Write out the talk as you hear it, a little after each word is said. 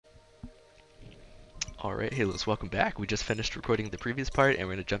Alright, hey Liz, welcome back. We just finished recording the previous part and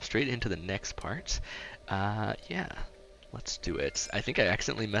we're going to jump straight into the next part. Yeah, let's do it. I think I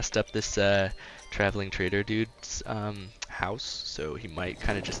accidentally messed up this traveling trader dude's house, so he might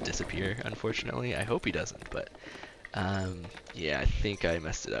kind of just disappear, unfortunately. I hope he doesn't, but yeah, I think I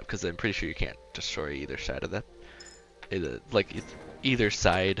messed it up because I'm pretty sure you can't destroy either side of that. Either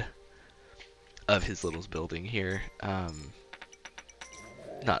side of his little building here.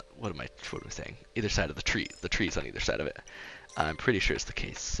 Not what am I saying? Either side of the trees on either side of it. I'm pretty sure it's the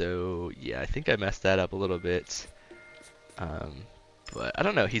case. So yeah, I think I messed that up a little bit. But I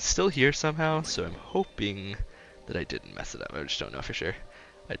don't know. He's still here somehow, so I'm hoping that I didn't mess it up. I just don't know for sure.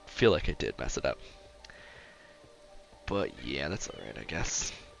 I feel like I did mess it up. But yeah, that's alright, I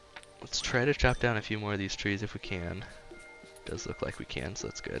guess. Let's try to chop down a few more of these trees if we can. Does look like we can, so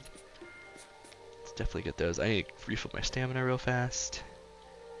that's good. Let's definitely get those. I need to refill my stamina real fast.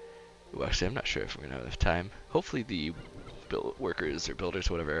 Well, actually, I'm not sure if we're going to have enough time. Hopefully the workers or builders,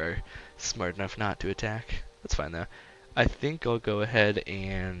 whatever, are smart enough not to attack. That's fine, though. I think I'll go ahead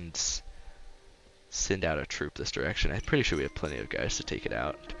and send out a troop this direction. I'm pretty sure we have plenty of guys to take it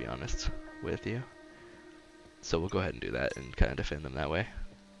out, to be honest with you. So we'll go ahead and do that and kind of defend them that way.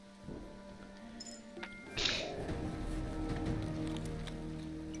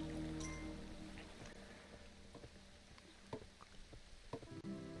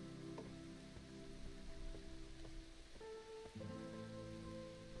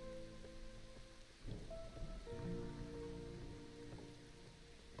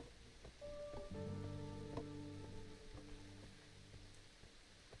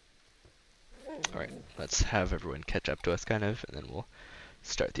 Alright, let's have everyone catch up to us, kind of, and then we'll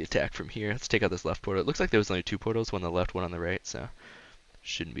start the attack from here. Let's take out this left portal. It looks like there was only two portals, one on the left, one on the right, so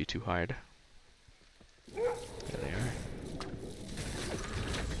shouldn't be too hard. There they are.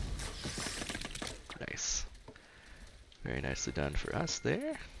 Nice. Very nicely done for us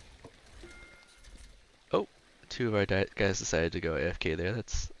there. Oh, two of our guys decided to go AFK there.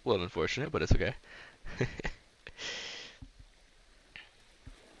 That's a little unfortunate, but it's okay.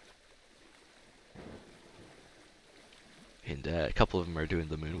 And a couple of them are doing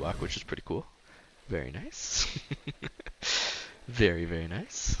the moonwalk, which is pretty cool. Very nice. Very, very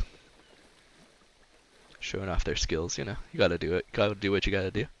nice. Showing off their skills, you know. You gotta do it. Gotta do what you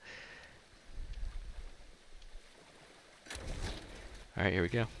gotta do. Alright, here we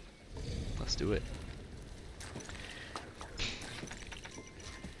go. Let's do it.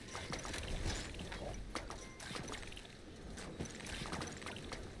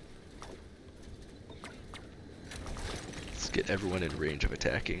 Let's get everyone in range of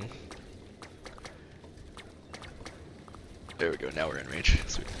attacking. There we go, now we're in range.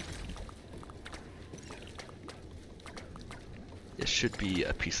 Sweet. This should be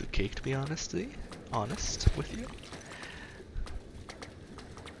a piece of cake, to be honest with you.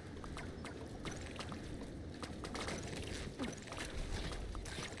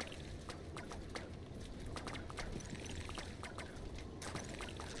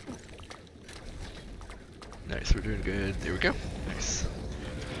 Nice, we're doing good. There we go. Nice.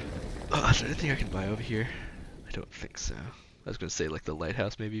 Oh, is there anything I can buy over here? I don't think so. I was gonna say like the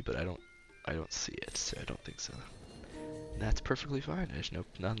lighthouse maybe, but I don't see it, so I don't think so. And that's perfectly fine. There's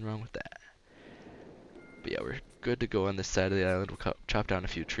nothing wrong with that. But yeah, we're good to go on this side of the island. We'll chop down a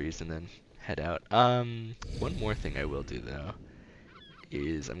few trees and then head out. One more thing I will do though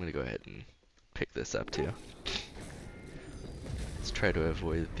is I'm gonna go ahead and pick this up too. Let's try to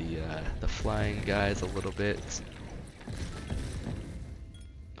avoid the flying guys a little bit.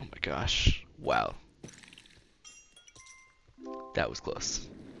 Oh my gosh! Wow, that was close.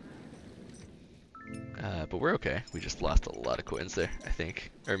 But we're okay. We just lost a lot of coins there, I think.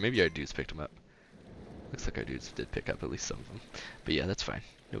 Or maybe our dudes picked them up. Looks like our dudes did pick up at least some of them. But yeah, that's fine.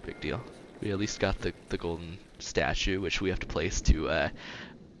 No big deal. We at least got the golden statue, which we have to place to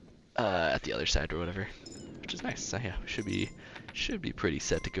at the other side or whatever, which is nice. So yeah, we should be pretty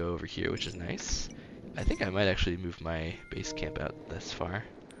set to go over here, which is nice. I think I might actually move my base camp out this far.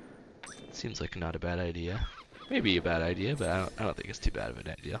 Seems like not a bad idea. Maybe a bad idea, but I don't think it's too bad of an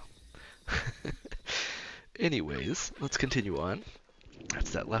idea. Anyways, let's continue on.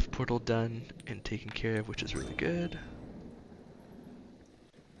 That's that left portal done and taken care of, which is really good.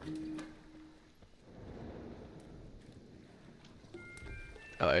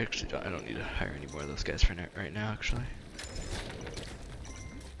 Oh, I don't need to hire any more of those guys for right now, actually.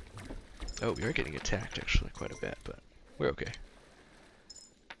 Oh, we are getting attacked, actually, quite a bit, but we're okay.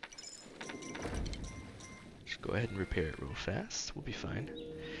 Just go ahead and repair it real fast. We'll be fine.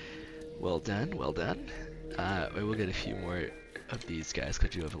 Well done, well done. I will get a few more of these guys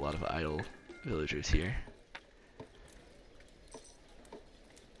because you have a lot of idle villagers here.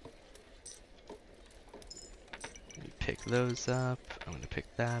 Let me pick those up. I'm gonna pick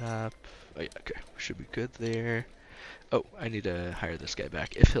that up. Oh yeah, okay. Should be good there. Oh, I need to hire this guy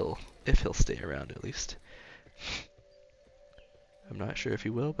back if he'll stay around at least. I'm not sure if he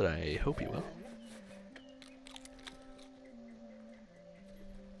will, but I hope he will.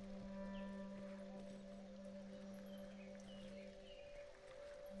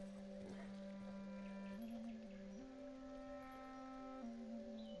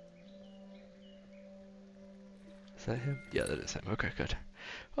 Is that him? Yeah, that is him. Okay, good.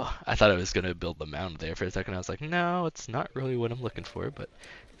 Oh, I thought I was gonna build the mound there for a second. I was like, no, it's not really what I'm looking for, but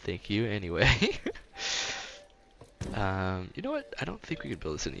thank you anyway. You know what? I don't think we can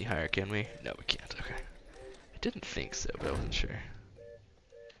build this any higher, can we? No, we can't. Okay. I didn't think so, but I wasn't sure.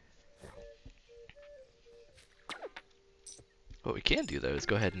 What we can do, though, is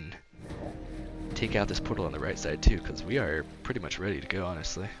go ahead and take out this portal on the right side, too, because we are pretty much ready to go,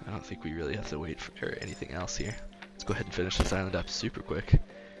 honestly. I don't think we really have to wait for anything else here. Let's go ahead and finish this island up super quick,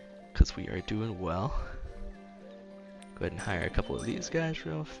 because we are doing well. Go ahead and hire a couple of these guys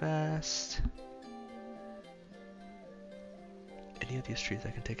real fast. Any of these trees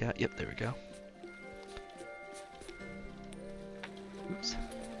I can take out? Yep, there we go. Oops.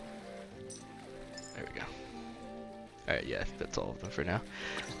 There we go. Alright, yeah, I think that's all of them for now.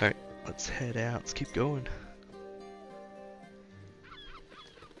 Alright, let's head out. Let's keep going.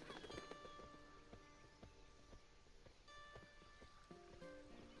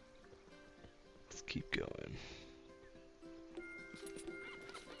 Let's keep going.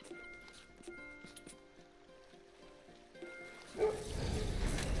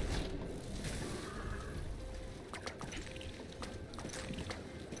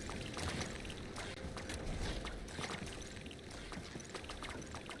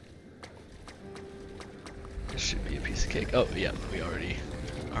 Should be a piece of cake. Oh yeah, we already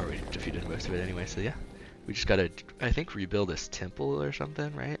defeated most of it anyway, so yeah. We just gotta, I think, rebuild this temple or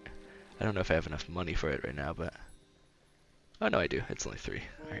something, right? I don't know if I have enough money for it right now, but... Oh no, I do. It's only 3.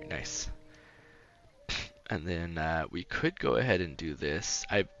 Alright, nice. And then we could go ahead and do this.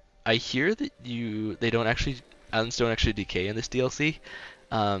 I hear that islands don't actually decay in this DLC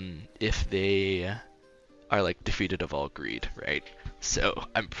if they are like defeated of all greed, right? So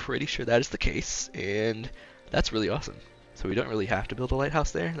I'm pretty sure that is the case, and that's really awesome. So we don't really have to build a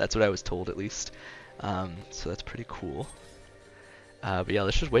lighthouse there. That's what I was told, at least. So that's pretty cool. But yeah,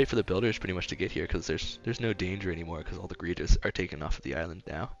 let's just wait for the builders pretty much to get here, because there's no danger anymore, because all the greed are taken off of the island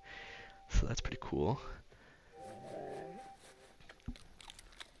now. So that's pretty cool.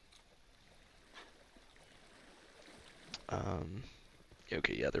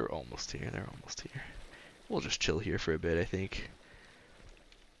 Okay, yeah, they're almost here. They're almost here. We'll just chill here for a bit, I think.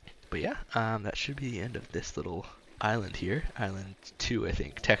 But yeah, that should be the end of this little island here. Island 2, I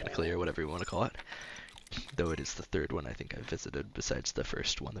think, technically, or whatever you want to call it. Though it is the 3rd one I think I've visited, besides the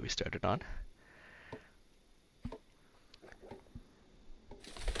first one that we started on.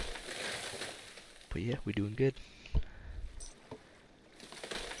 But yeah, we're doing good.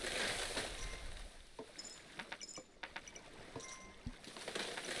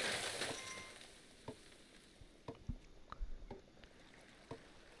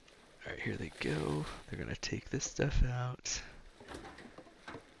 Alright, here they go. They're gonna take this stuff out.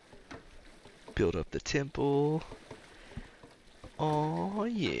 Build up the temple. Oh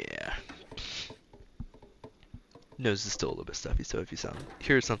yeah. Nose is still a little bit stuffy, so if you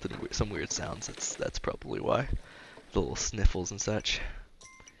hear some weird sounds, that's probably why. The little sniffles and such.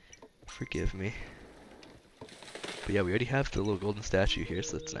 Forgive me. But yeah, we already have the little golden statue here,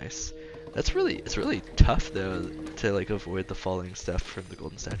 so that's nice. It's really tough though to like avoid the falling stuff from the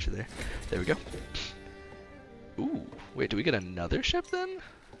golden statue there. There we go. Ooh, wait, do we get another ship then?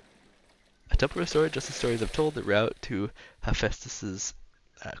 A temple restored, just the stories I've told. The route to Hephaestus's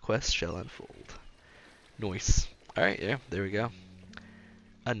quest shall unfold. Nice. All right, yeah, there we go.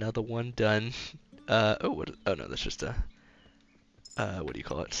 Another one done. Oh no, that's just a what do you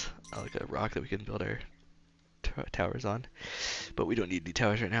call it? Like a rock that we can build our towers on. But we don't need any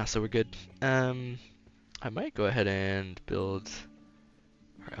towers right now, so we're good. I might go ahead and build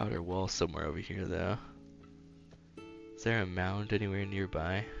our outer wall somewhere over here, though. Is there a mound anywhere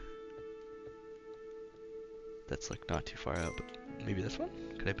nearby? That's like not too far out, but maybe this one?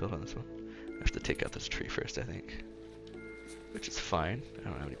 Can I build on this one? I have to take out this tree first, I think. Which is fine. I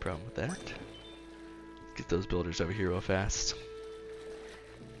don't have any problem with that. Let's get those builders over here real fast.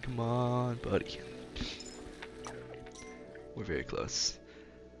 Come on, buddy. We're very close.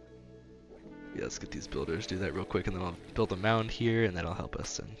 Yeah, let's get these builders, do that real quick, and then I'll build a mound here, and that'll help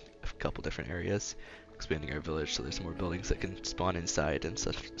us. And couple different areas, expanding our village so there's more buildings that can spawn inside and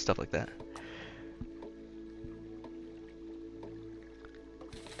stuff like that.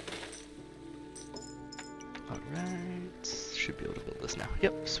 Alright, should be able to build this now.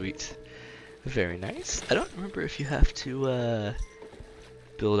 Yep, sweet. Very nice. I don't remember if you have to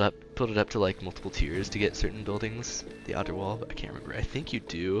build it up to like multiple tiers to get certain buildings. The outer wall, I can't remember. I think you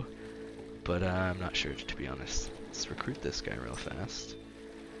do, but I'm not sure to be honest. Let's recruit this guy real fast.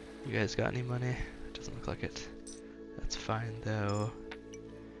 You guys got any money? Doesn't look like it. That's fine though.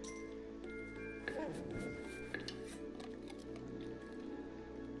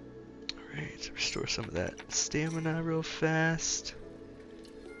 Alright, restore some of that stamina real fast.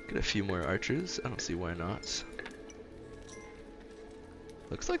 Get a few more archers. I don't see why not.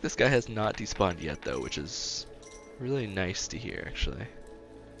 Looks like this guy has not despawned yet though, which is really nice to hear actually.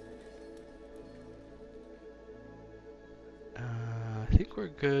 I think we're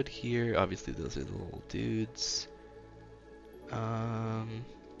good here. Obviously those are the little dudes. We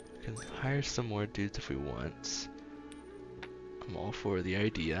can hire some more dudes if we want. I'm all for the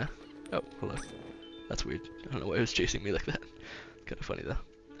idea. Oh, hello. That's weird. I don't know why it was chasing me like that. Kind of funny though.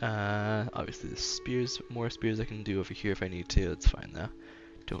 Obviously the spears, more spears I can do over here if I need to. That's fine though.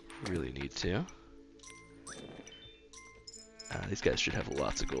 Don't really need to. These guys should have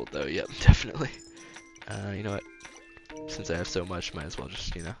lots of gold though. Yep, definitely. You know what? Since I have so much, might as well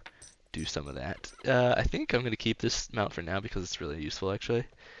just, you know, do some of that. I think I'm going to keep this mount for now because it's really useful actually.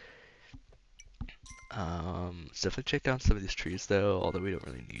 Let's definitely check down some of these trees though, although we don't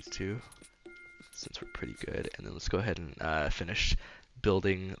really need to since we're pretty good. And then let's go ahead and finish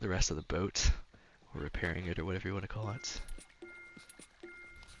building the rest of the boat, or repairing it, or whatever you want to call it.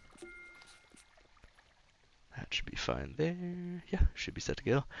 That should be fine there. Yeah, should be set to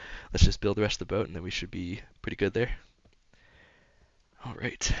go. Let's just build the rest of the boat and then we should be pretty good there.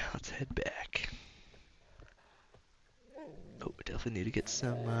 Alright, let's head back. Oh, we definitely need to get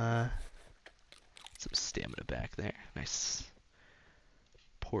some stamina back there. Nice.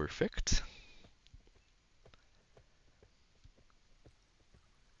 Perfect.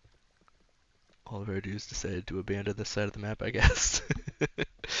 All of our dudes decided to abandon this side of the map, I guess.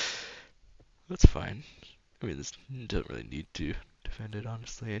 That's fine. I mean, this doesn't really need to defend it,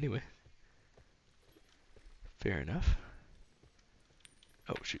 honestly, anyway. Fair enough.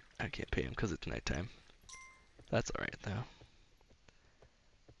 Oh, shoot. I can't pay him because it's nighttime. That's alright, though.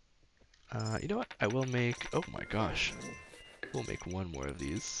 You know what? I will make... Oh my gosh. We'll make one more of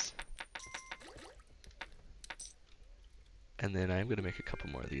these. And then I'm going to make a couple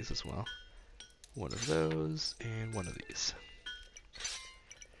more of these as well. One of those, and one of these.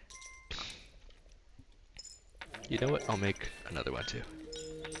 You know what? I'll make another one too.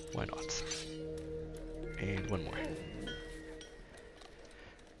 Why not? And one more.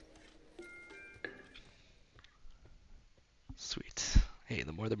 Sweet. Hey,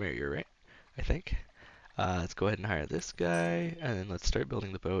 the more the merrier, right? I think. Let's go ahead and hire this guy, and then let's start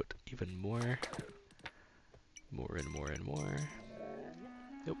building the boat even more. More and more and more.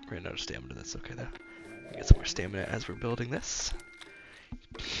 Nope, ran out of stamina. That's okay though. Get some more stamina as we're building this.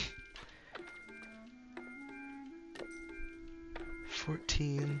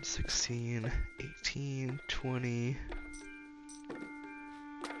 14, 16, 18, 20,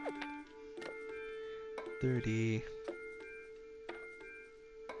 30.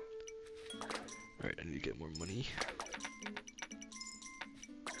 Alright, I need to get more money.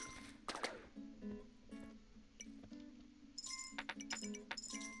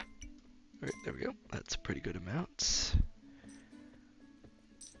 Alright, there we go. That's a pretty good amount.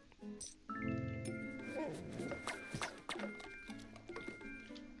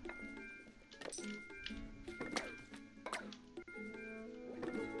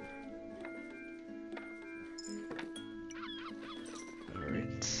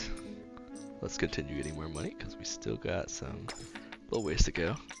 Alright. Let's continue getting more money because we still got some little ways to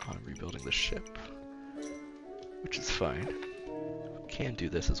go on rebuilding the ship, which is fine. Can do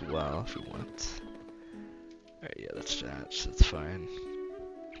this as well if we want. Alright, yeah, that's fine.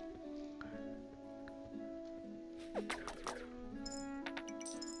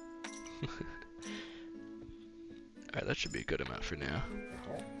 Alright, that should be a good amount for now.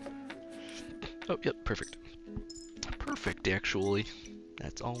 Oh, yep, perfect. Perfect, actually.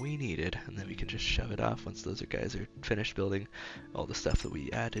 That's all we needed, and then we can just shove it off once those guys are finished building all the stuff that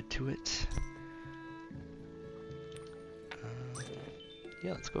we added to it.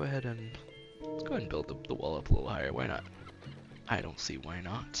 Yeah, let's go ahead and build the wall up a little higher. Why not? I don't see why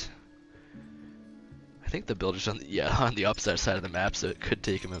not. I think the builder's on the opposite side of the map, so it could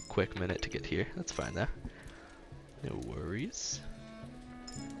take him a quick minute to get here. That's fine though. No worries.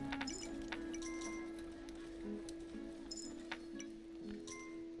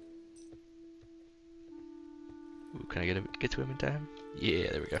 can I get to him in time?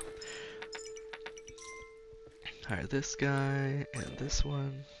 Yeah, there we go. Hire this guy and this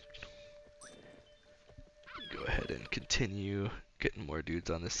one. Go ahead and continue getting more dudes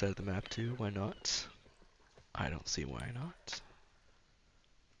on this side of the map too. Why not? I don't see why not.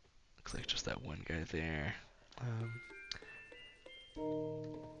 Looks like just that one guy there.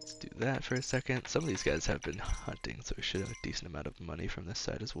 Let's do that for a second. Some of these guys have been hunting, so we should have a decent amount of money from this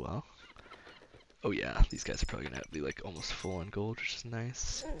side as well. Oh yeah, these guys are probably gonna be like almost full on gold, which is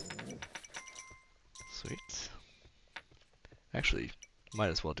nice. Sweet. Actually, might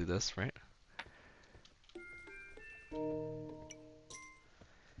as well do this, right?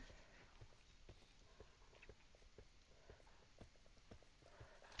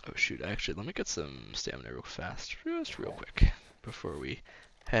 Oh shoot, actually, let me get some stamina real fast, just real quick, before we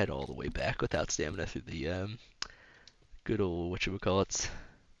head all the way back without stamina through the good old, whatchamacallits,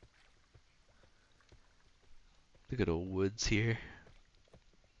 the good old woods here.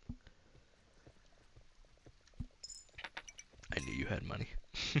 I knew you had money.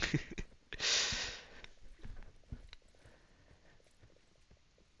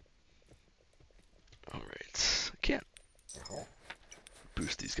 Alright, I can't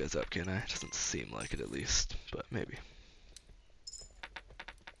boost these guys up, can I? Doesn't seem like it at least, but maybe.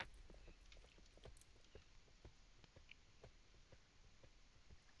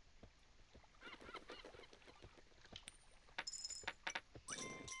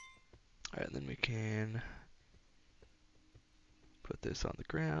 Alright, then we can put this on the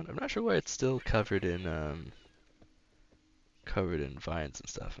ground. I'm not sure why it's still covered in vines and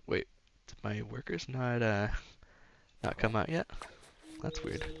stuff. Wait, did my workers not come out yet? That's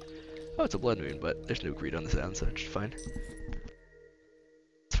weird. Oh, it's a blood moon, but there's no greed on the sound, so it's fine.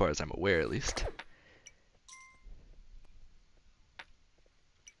 As far as I'm aware, at least.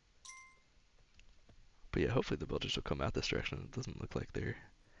 But yeah, hopefully the builders will come out this direction. It doesn't look like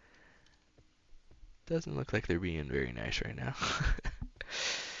they're being very nice right now.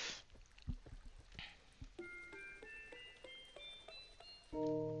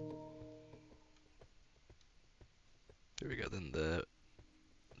 There we go. Then the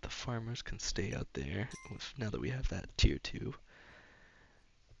farmers can stay out there now that we have that tier 2.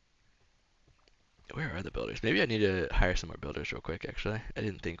 Where are the builders? Maybe I need to hire some more builders real quick, actually. I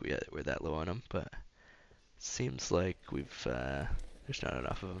didn't think we're that low on them, but it seems like there's not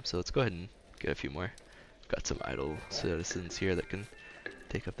enough of them. So let's go ahead and get a few more. Got some idle citizens here that can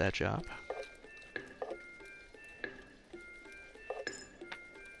take up that job.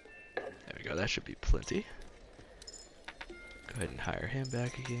 There we go, that should be plenty. Go ahead and hire him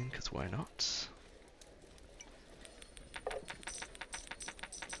back again, because why not?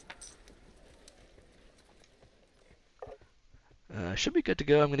 Should be good to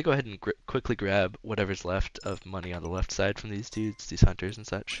go. I'm going to go ahead and quickly grab whatever's left of money on the left side from these dudes, these hunters and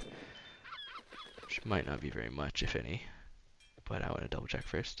such. Which might not be very much, if any. But I want to double check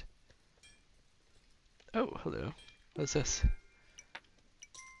first. Oh, hello. What's this?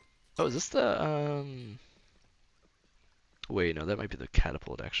 Oh, is this the, Wait, no, that might be the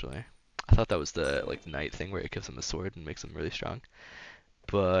catapult, actually. I thought that was the, like, knight thing where it gives them a sword and makes them really strong.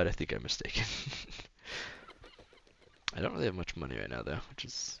 But I think I'm mistaken. I don't really have much money right now, though, which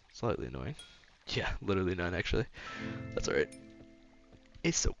is slightly annoying. Yeah, literally none, actually. That's alright.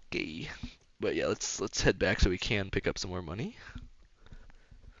 It's okay. But yeah, let's head back so we can pick up some more money.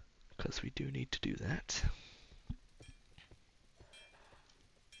 Because we do need to do that.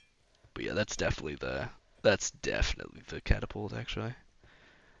 But yeah, that's definitely the catapult, actually.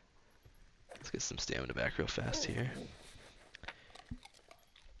 Let's get some stamina back real fast here.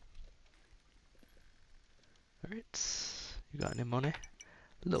 Alright, you got any money?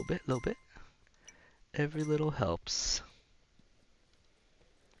 A little bit, little bit. Every little helps.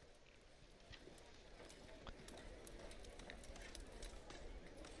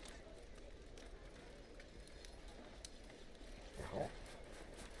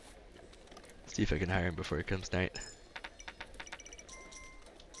 See if I can hire him before it comes night.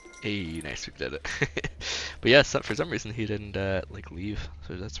 Hey, nice, we did it. But yeah, for some reason he didn't like leave,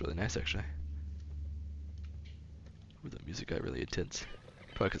 so that's really nice actually. Ooh, the music got really intense.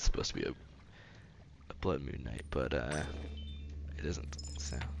 Probably 'cause it's supposed to be a blood moon night, but it isn't.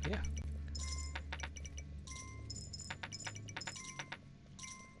 So yeah.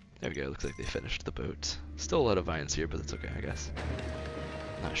 There we go. Looks like they finished the boat. Still a lot of vines here, but that's okay, I guess.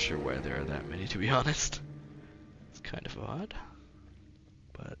 Not sure why there are that many, to be honest. It's kind of odd,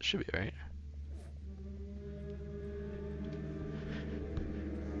 but it should be right.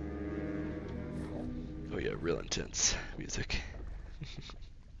 Oh yeah, real intense music.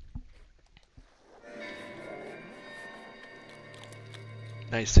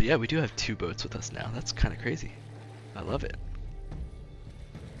 Nice. So yeah, we do have 2 boats with us now. That's kind of crazy. I love it.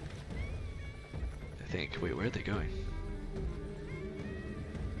 I think. Wait, where are they going?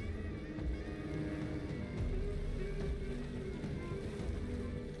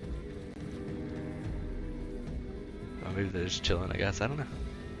 Oh, maybe they're just chilling, I guess. I don't know.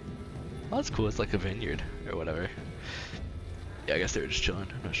 Well, that's cool. It's like a vineyard or whatever. Yeah, I guess they were just chilling.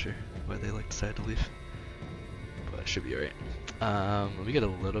 I'm not sure why they like decided to leave. But it should be alright. Let me get a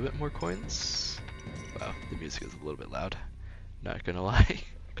little bit more coins. Wow, the music is a little bit loud. Not gonna lie.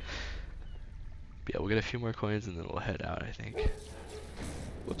 But yeah, we'll get a few more coins and then we'll head out, I think.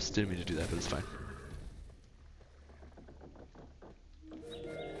 Whoops, didn't mean to do that, but it's fine.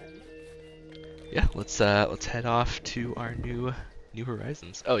 Yeah, let's head off to our new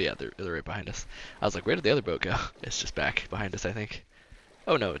horizons. Oh yeah, they're right behind us. I was like, where did the other boat go? It's just back behind us, I think.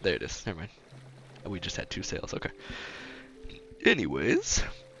 Oh no, there it is. Never mind. We just had 2 sails. Okay. Anyways,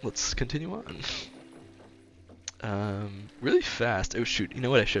 let's continue on. Really fast. Oh shoot, you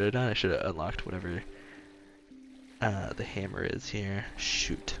know what I should have done? I should have unlocked whatever the hammer is here.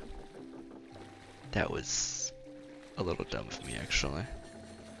 Shoot. That was a little dumb of me, actually.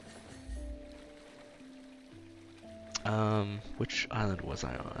 Which island was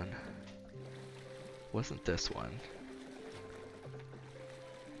I on? Wasn't this one?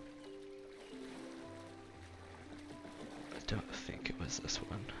 I don't think it was this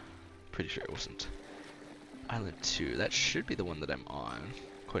one. Pretty sure it wasn't. Island 2, that should be the one that I'm on,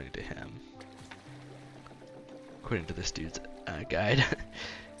 according to him. According to this dude's guide.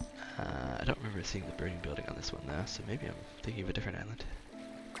 I don't remember seeing the burning building on this one though, so maybe I'm thinking of a different island.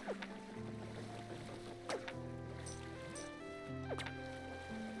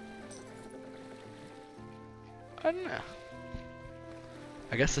 I don't know.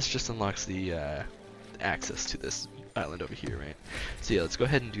 I guess this just unlocks the access to this island over here, right? So yeah, let's go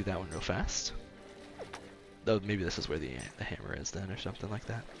ahead and do that one real fast. Though maybe this is where the hammer is then, or something like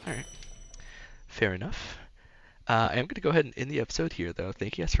that. Alright. Fair enough. I am going to go ahead and end the episode here, though.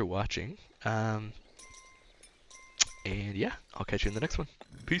 Thank you guys for watching. And yeah, I'll catch you in the next one.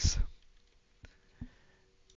 Peace.